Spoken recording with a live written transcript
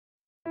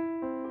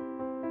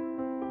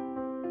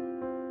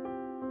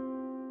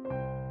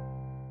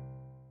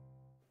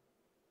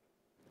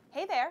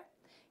Hey there!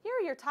 Here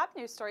are your top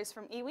news stories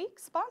from eWEEK,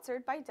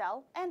 sponsored by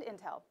Dell and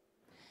Intel.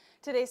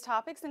 Today's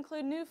topics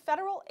include new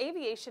Federal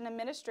Aviation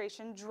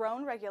Administration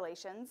drone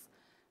regulations,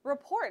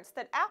 reports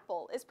that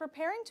Apple is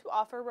preparing to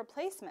offer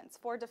replacements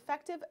for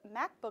defective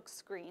MacBook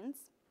screens,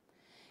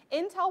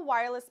 Intel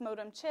wireless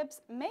modem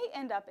chips may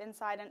end up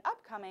inside an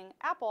upcoming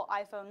Apple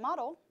iPhone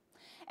model,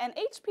 and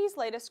HP's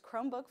latest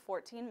Chromebook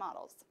 14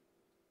 models.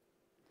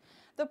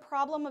 The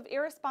problem of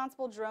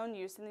irresponsible drone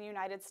use in the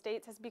United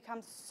States has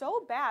become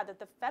so bad that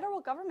the federal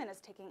government is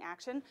taking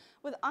action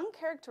with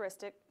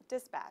uncharacteristic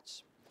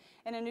dispatch.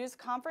 In a news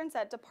conference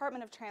at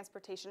Department of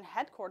Transportation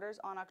headquarters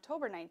on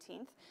October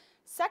 19th,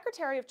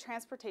 Secretary of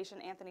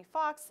Transportation Anthony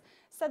Foxx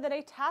said that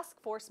a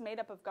task force made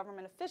up of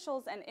government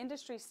officials and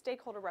industry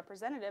stakeholder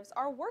representatives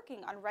are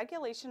working on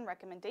regulation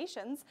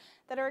recommendations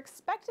that are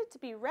expected to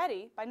be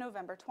ready by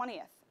November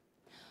 20th.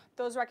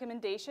 Those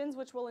recommendations,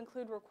 which will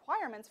include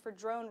requirements for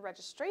drone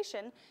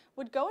registration,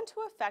 would go into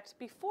effect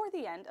before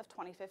the end of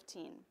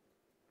 2015.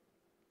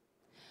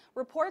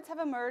 Reports have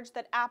emerged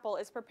that Apple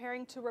is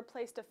preparing to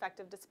replace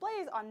defective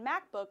displays on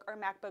MacBook or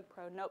MacBook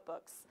Pro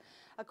notebooks.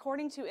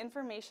 According to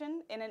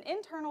information in an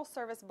internal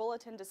service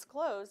bulletin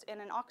disclosed in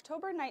an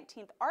October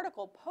 19th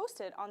article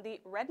posted on the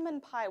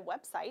Redmond Pi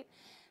website,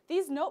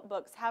 these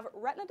notebooks have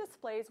Retina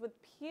displays with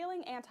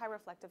peeling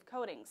anti-reflective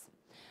coatings.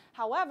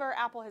 However,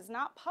 Apple has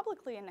not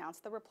publicly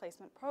announced the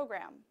replacement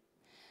program.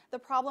 The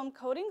problem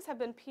coatings have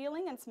been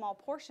peeling in small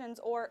portions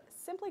or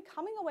simply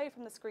coming away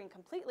from the screen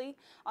completely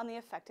on the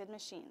affected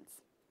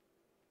machines.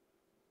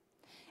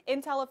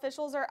 Intel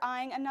officials are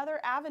eyeing another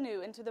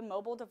avenue into the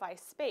mobile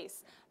device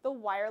space, the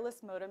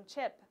wireless modem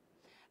chip.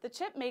 The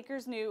chip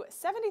maker's new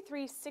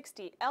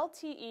 7360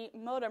 LTE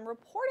modem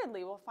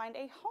reportedly will find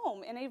a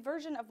home in a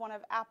version of one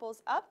of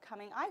Apple's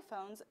upcoming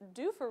iPhones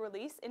due for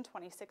release in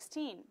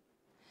 2016.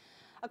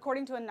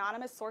 According to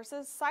anonymous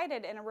sources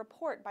cited in a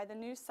report by the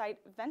news site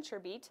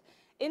VentureBeat,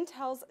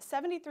 Intel's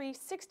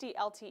 7360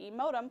 LTE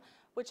modem,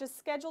 which is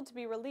scheduled to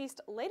be released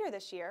later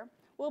this year,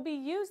 will be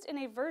used in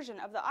a version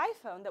of the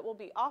iPhone that will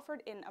be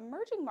offered in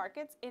emerging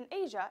markets in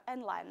Asia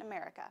and Latin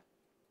America.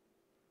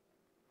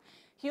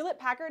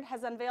 Hewlett-Packard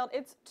has unveiled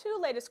its two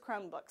latest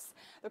Chromebooks,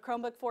 the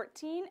Chromebook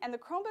 14 and the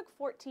Chromebook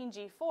 14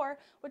 G4,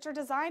 which are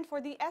designed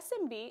for the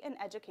SMB and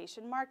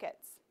education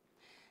markets.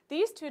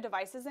 These two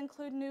devices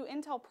include new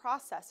Intel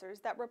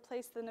processors that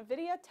replace the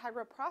NVIDIA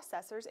Tegra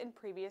processors in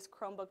previous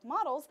Chromebook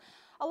models,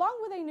 along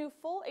with a new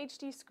Full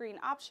HD screen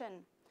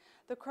option.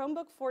 The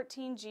Chromebook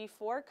 14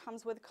 G4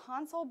 comes with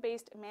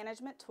console-based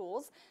management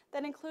tools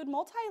that include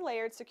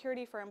multi-layered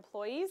security for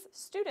employees,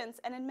 students,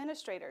 and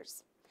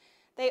administrators.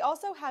 They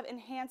also have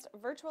enhanced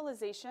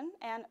virtualization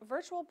and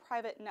virtual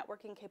private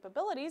networking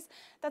capabilities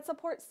that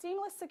support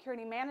seamless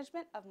security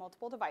management of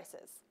multiple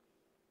devices.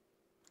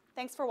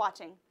 Thanks for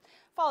watching.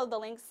 Follow the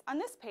links on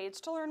this page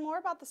to learn more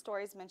about the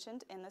stories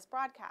mentioned in this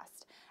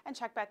broadcast. And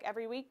check back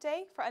every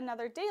weekday for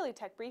another daily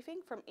tech briefing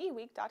from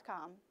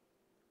eWEEK.com.